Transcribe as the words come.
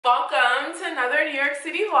Welcome to another New York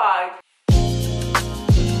City vlog.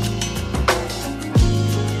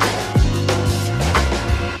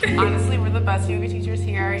 Honestly, we're the best yoga teachers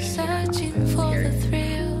here. Searching for the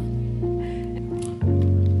thrill.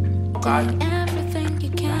 Oh God. Doing everything you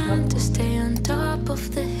can to stay on top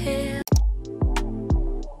of the hill.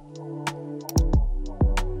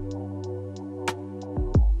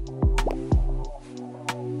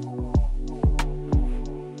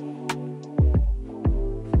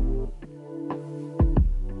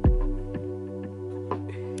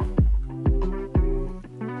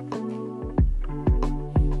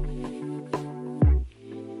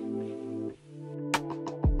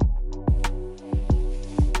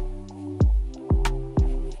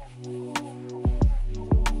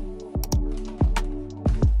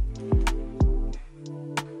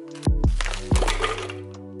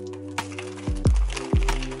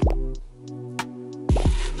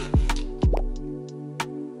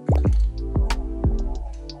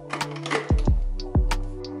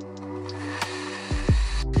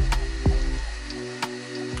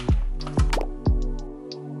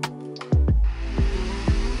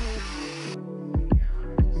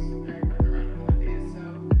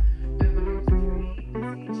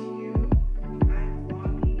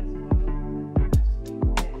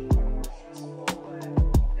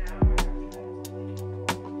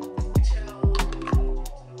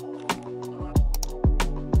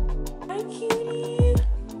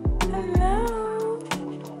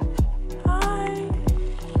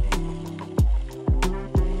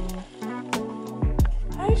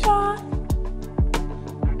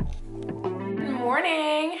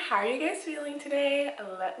 How are you guys feeling today?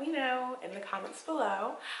 Let me know in the comments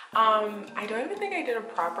below. I don't even think I did a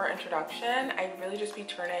proper introduction. I'd really just be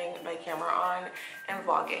turning my camera on and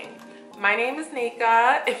vlogging. My name is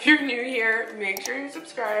Nika. If you're new here, make sure you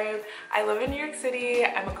subscribe. I live in New York City.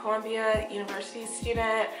 I'm a Columbia University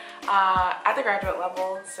student at the graduate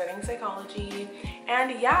level studying psychology.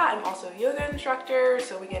 And yeah, I'm also a yoga instructor,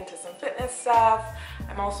 so we get into some fitness stuff.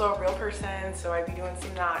 I'm also a real person, so I'd be doing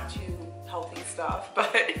some not too healthy stuff.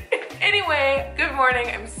 But anyway, good morning.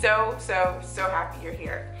 I'm so happy you're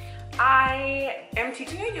here. I am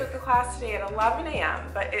teaching a yoga class today at 11 a.m.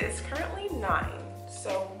 but it is currently 9,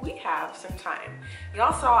 so we have some time.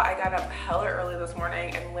 Y'all saw I got up hella early this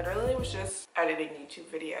morning and literally was just editing YouTube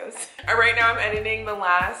videos. Right now I'm editing the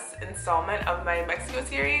last installment of my Mexico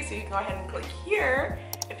series, so you can go ahead and click here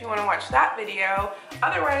if you want to watch that video.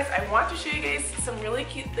 Otherwise, I want to show you guys some really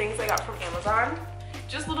cute things I got from Amazon.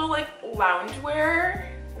 Just little like loungewear,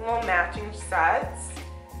 little matching sets.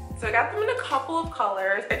 So I got them in a couple of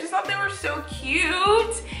colors. I just thought they were so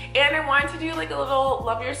cute. And I wanted to do like a little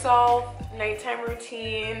love yourself nighttime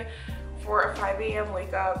routine for a 5 a.m.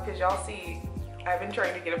 wake up, because y'all see I've been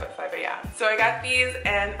trying to get up at 5 a.m. So I got these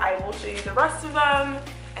and I will show you the rest of them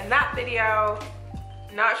in that video.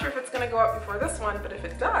 Not sure if it's gonna go up before this one, but if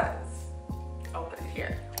it does, I'll put it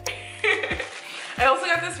here. I also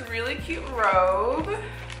got this really cute robe.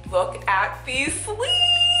 Look at these sleeves.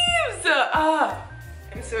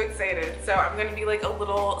 I'm so excited. So I'm gonna be like a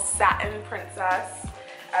little satin princess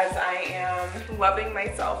as I am loving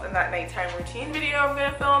myself in that nighttime routine video I'm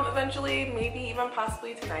gonna film eventually, maybe even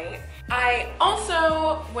possibly tonight. I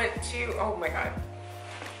also went to, oh my God,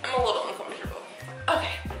 I'm a little uncomfortable.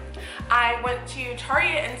 Okay, I went to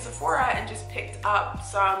Target and Sephora and just picked up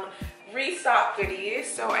some restock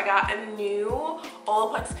goodies. So I got a new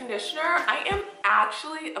Olaplex conditioner. I am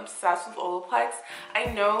actually obsessed with Olaplex. I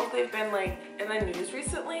know they've been like in the news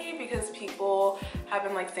recently because people have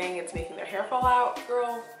been like saying it's making their hair fall out.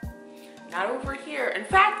 Girl, not over here. In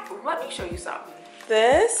fact, let me show you something.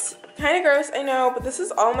 This, kind of gross, I know, but this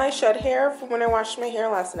is all my shed hair from when I washed my hair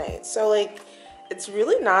last night. So like, it's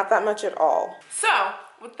really not that much at all. So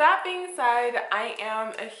with that being said, I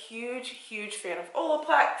am a huge fan of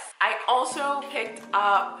Olaplex. I also picked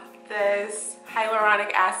up this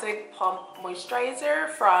hyaluronic acid plump moisturizer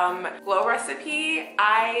from Glow Recipe.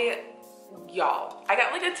 Y'all, I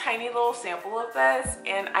got like a tiny little sample of this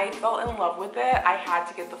and I fell in love with it. I had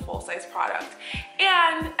to get the full-size product.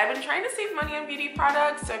 And I've been trying to save money on beauty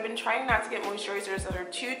products, so I've been trying not to get moisturizers that are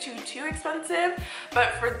too expensive.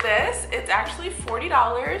 But for this, it's actually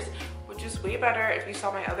 $40, which is way better. If you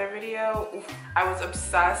saw my other video, I was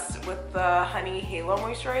obsessed with the Honey Halo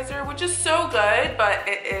Moisturizer, which is so good, but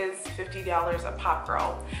it is $50 a pop,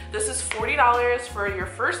 girl. This is $40 for your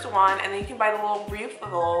first one, and then you can buy the little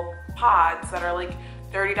refillable pods that are like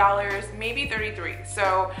 $30, maybe $33.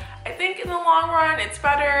 So I think in the long run, it's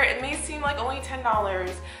better. It may seem like only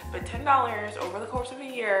 $10, but $10 over the course of a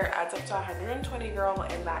year adds up to $120, girl,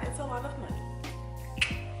 and that is a lot of money.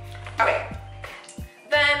 Okay.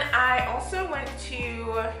 Then I also went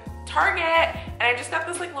to Target and I just got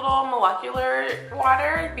this like little molecular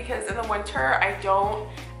water because in the winter I don't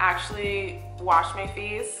actually wash my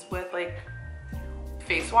face with like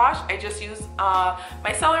face wash. I just use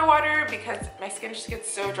my cellar water because my skin just gets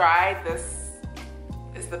so dry. This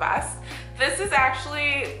is the best. This is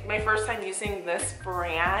actually my first time using this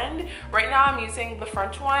brand. Right now I'm using the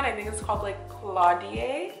French one. I think it's called like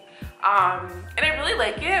Claudie. And I really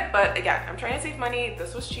like it, but again, I'm trying to save money.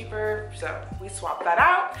 This was cheaper, so we swapped that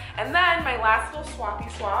out. And then my last little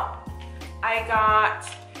swappy swap, I got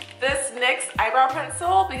this NYX eyebrow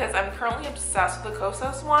pencil because I'm currently obsessed with the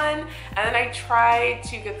Kosas one. And then I tried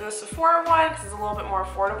to get the Sephora one because it's a little bit more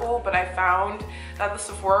affordable, but I found that the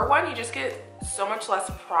Sephora one, you just get so much less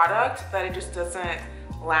product that it just doesn't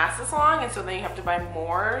last as long, and so then you have to buy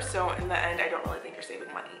more. So in the end, I don't really think you're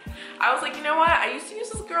saving money. I was like, you know what? I used to use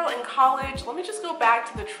this girl in college. Let me just go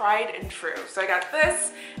back to the tried and true. So I got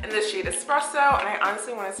this in this shade Espresso, and I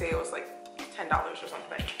honestly want to say it was like $10 or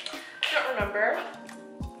something. I don't remember.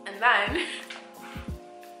 And then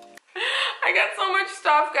I got so much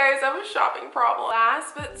stuff, guys. I have a shopping problem.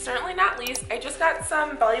 Last but certainly not least, I just got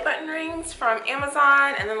some belly button rings from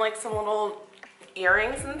Amazon, and then like some little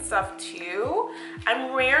earrings and stuff too.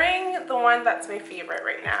 I'm wearing the one that's my favorite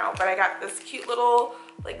right now, but I got this cute little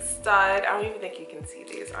like stud. I don't even think you can see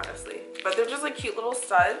these honestly, but they're just like cute little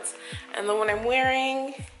studs. And the one I'm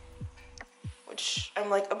wearing, which I'm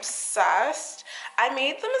like obsessed, I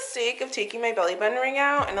made the mistake of taking my belly button ring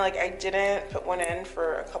out and like I didn't put one in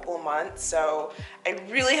for a couple of months, so I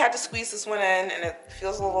really had to squeeze this one in, and it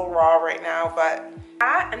feels a little raw right now. But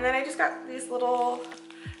and then I just got these little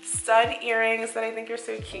stud earrings that I think are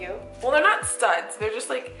so cute. Well, they're not studs, they're just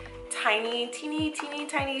like tiny, teeny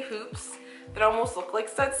tiny hoops that almost look like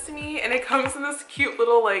studs to me, and it comes in this cute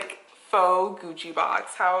little like faux Gucci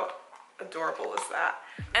box. How adorable is that?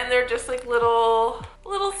 And they're just like little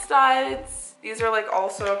studs. These are like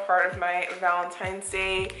also a part of my Valentine's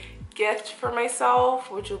Day gift for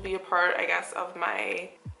myself, which will be a part, I guess, of my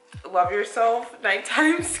love yourself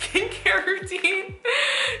nighttime skincare routine.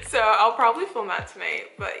 So I'll probably film that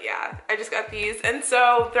tonight. But yeah, I just got these, and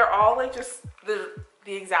so they're all like just the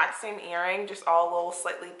exact same earring, just all a little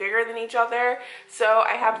slightly bigger than each other. So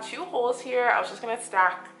I have two holes here. I was just gonna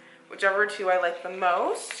stack whichever two I like the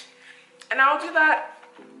most, and I'll do that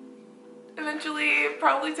eventually,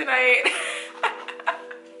 probably tonight.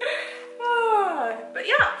 But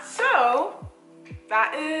yeah, so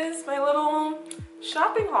that is my little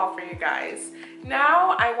shopping haul for you guys.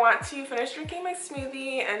 Now I want to finish drinking my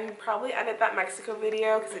smoothie and probably edit that Mexico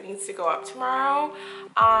video because it needs to go up tomorrow.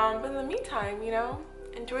 But in the meantime, you know,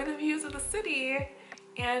 enjoy the views of the city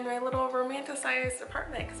and my little romanticized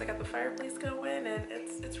apartment because I got the fireplace going and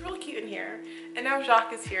it's real cute in here. And now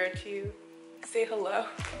Jacques is here to say hello.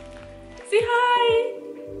 Say hi!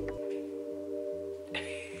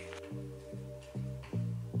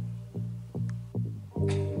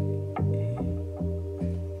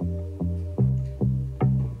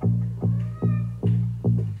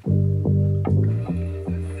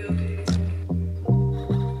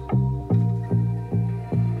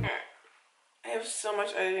 So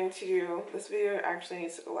much editing to do. This video actually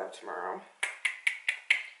needs to go live tomorrow.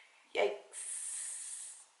 Yikes.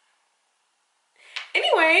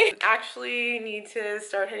 Anyway, actually need to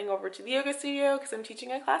start heading over to the yoga studio because I'm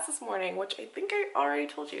teaching a class this morning, which I think I already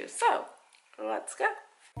told you. So let's go.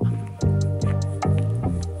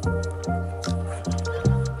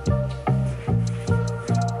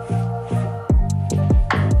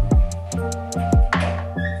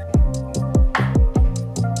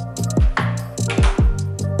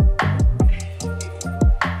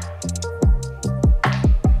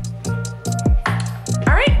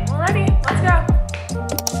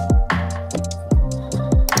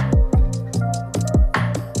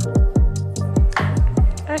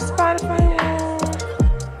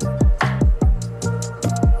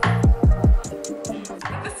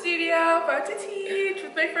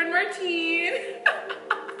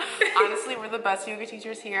 Honestly, we're the best yoga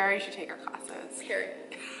teachers here. You should take our classes. Here.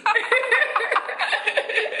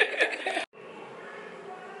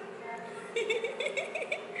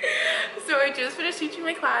 So I just finished teaching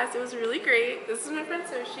my class. It was really great. This is my friend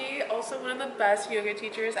Soshi, also one of the best yoga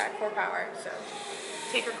teachers at Corepower. So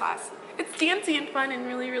take her class. It's dancey and fun and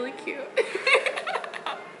really, really cute.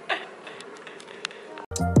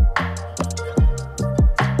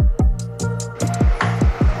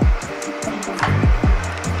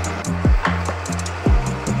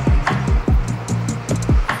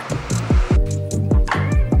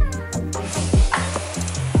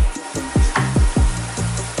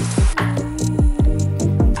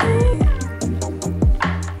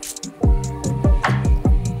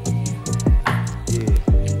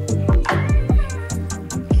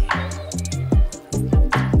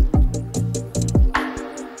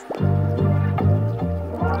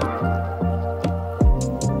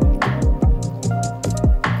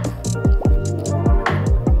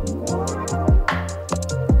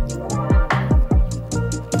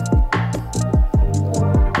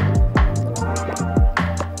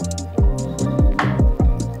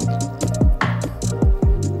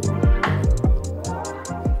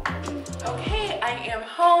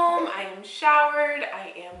 showered,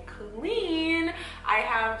 I am clean. I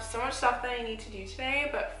have so much stuff that I need to do today,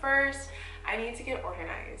 but first, I need to get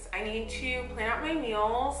organized. I need to plan out my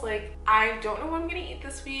meals. Like, I don't know what I'm gonna eat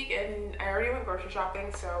this week, and I already went grocery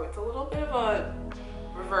shopping, so it's a little bit of a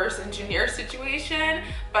reverse engineer situation.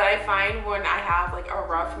 But I find when I have like a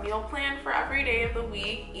rough meal plan for every day of the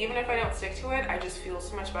week, even if I don't stick to it, I just feel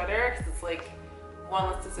so much better because it's like one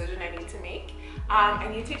less decision I need to make. I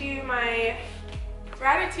need to do my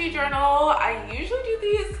gratitude journal. I usually do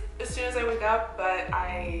these as soon as I wake up, but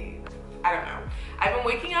I don't know. I've been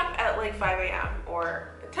waking up at like 5 a.m.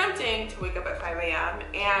 or attempting to wake up at 5 a.m.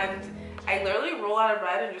 and I literally roll out of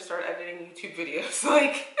bed and just start editing YouTube videos.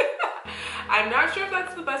 Like, I'm not sure if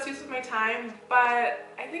that's the best use of my time, but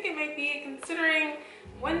I think it might be, considering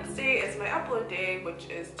Wednesday is my upload day, which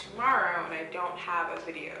is tomorrow, and I don't have a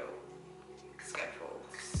video scheduled.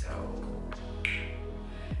 So I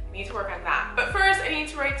need to work on that. But first, I need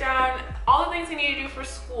to write down all the things I need to do for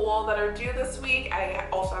school that are due this week. I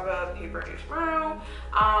also have a paper due tomorrow.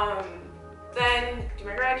 Then do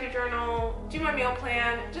my gratitude journal, do my meal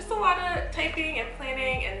plan, just a lot of typing and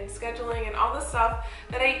planning and scheduling and all the stuff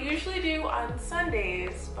that I usually do on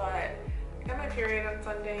Sundays, but I got my period on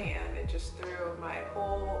Sunday and it just threw my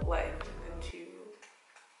whole life into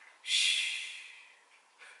shh.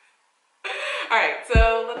 All right,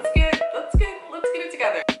 so let's get it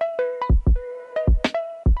together.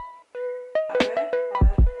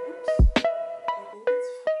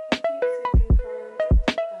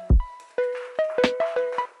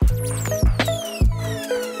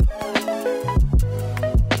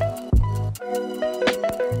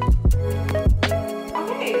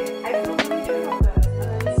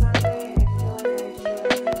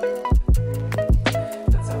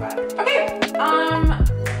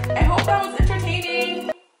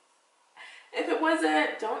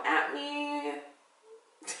 Don't at me.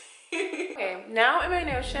 Okay, now in my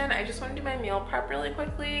Notion, I just want to do my meal prep really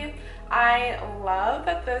quickly. I love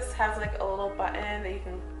that this has like a little button that you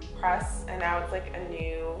can press, and now it's like a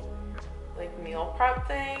new like meal prep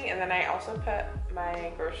thing. And then I also put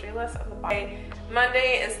my grocery list at the bottom.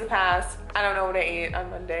 Monday is the past. I don't know what I ate on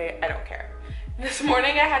Monday. I don't care. This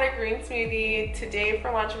morning I had a green smoothie. Today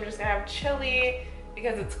for lunch I'm just gonna have chili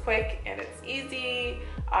because it's quick and it's easy.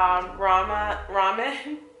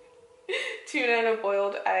 Ramen, tuna and a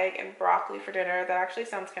boiled egg, and broccoli for dinner. That actually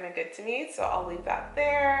sounds kind of good to me, so I'll leave that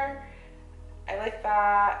there. I like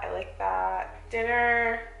that. I like that.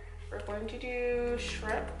 Dinner, we're going to do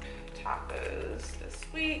shrimp tacos this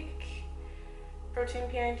week. Protein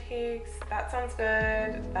pancakes, that sounds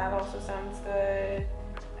good. That also sounds good.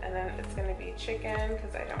 And then it's gonna be chicken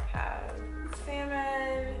because I don't have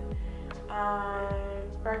salmon.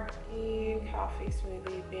 Brekkie, coffee,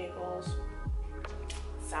 smoothie, bagels.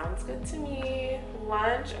 Sounds good to me.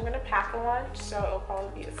 Lunch, I'm gonna pack a lunch, so it'll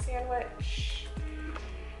probably be a sandwich.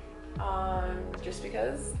 Just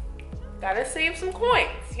because gotta save some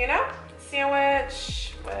coins, you know?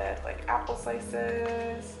 Sandwich with like apple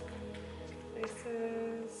slices, and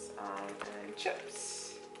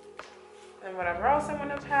chips. And whatever else I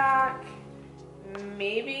wanna pack.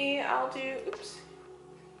 Maybe I'll do,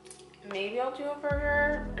 maybe I'll do a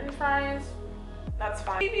burger and fries. That's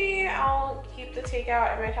fine. Maybe I'll keep the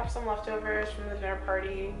takeout. I might have some leftovers from the dinner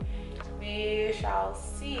party. We shall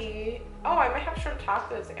see. Oh, I might have shrimp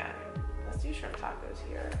tacos again. Let's do shrimp tacos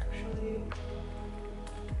here, actually.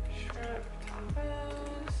 Shrimp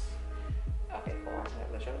tacos. Okay, cool.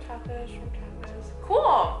 The shrimp tacos, shrimp tacos.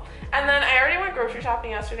 Cool. And then I already went grocery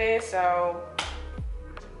shopping yesterday, so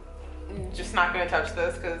I'm just not gonna touch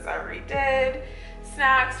this because I already did.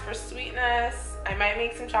 Snacks for sweetness. I might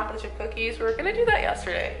make some chocolate chip cookies. We were gonna do that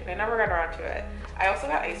yesterday, and I never got around to it. I also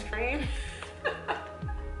got ice cream.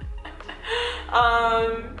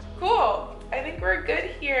 Cool. I think we're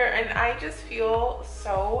good here, and I just feel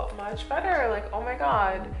so much better. Like, oh my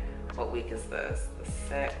God, what week is this?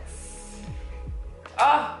 The 6th.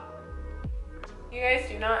 Oh, you guys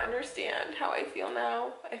do not understand how I feel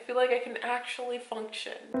now. I feel like I can actually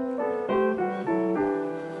function.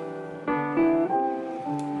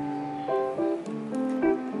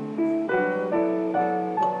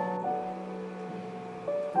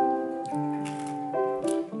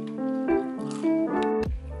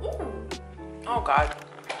 Oh God,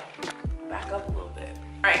 back up a little bit.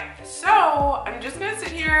 All right, so I'm just gonna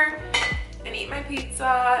sit here and eat my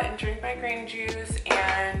pizza and drink my green juice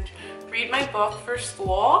and read my book for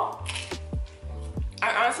school.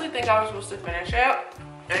 I honestly think I was supposed to finish it,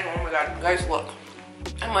 and oh my God, guys, look,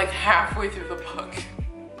 I'm like halfway through the book.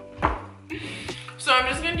 So I'm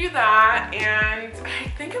just gonna do that, and I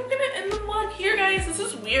think I'm gonna end the vlog here, guys. This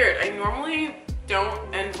is weird. I normally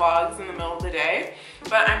don't end vlogs in the middle of the day,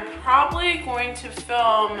 but I'm probably going to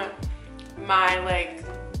film my like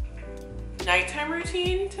nighttime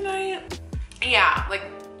routine tonight. Yeah, like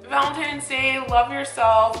Valentine's Day, love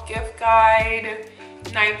yourself, gift guide,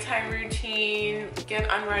 nighttime routine, get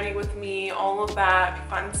unready with me, all of that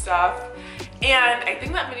fun stuff. And I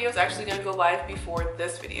think that video is actually gonna go live before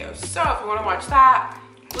this video. So if you wanna watch that,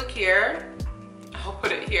 click here. I'll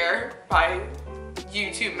put it here by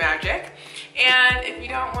YouTube magic. And if you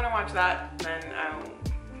don't wanna watch that, then I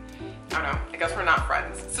don't know, I guess we're not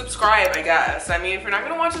friends. Subscribe, I guess. I mean, if you're not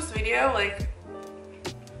gonna watch this video, like,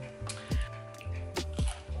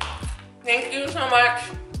 thank you so much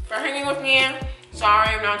for hanging with me. Sorry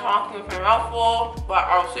I'm not talking with my mouth full, but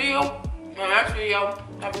I'll see you in the next video.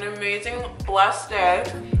 Have an amazing, blessed day.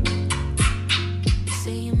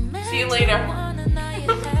 See you later.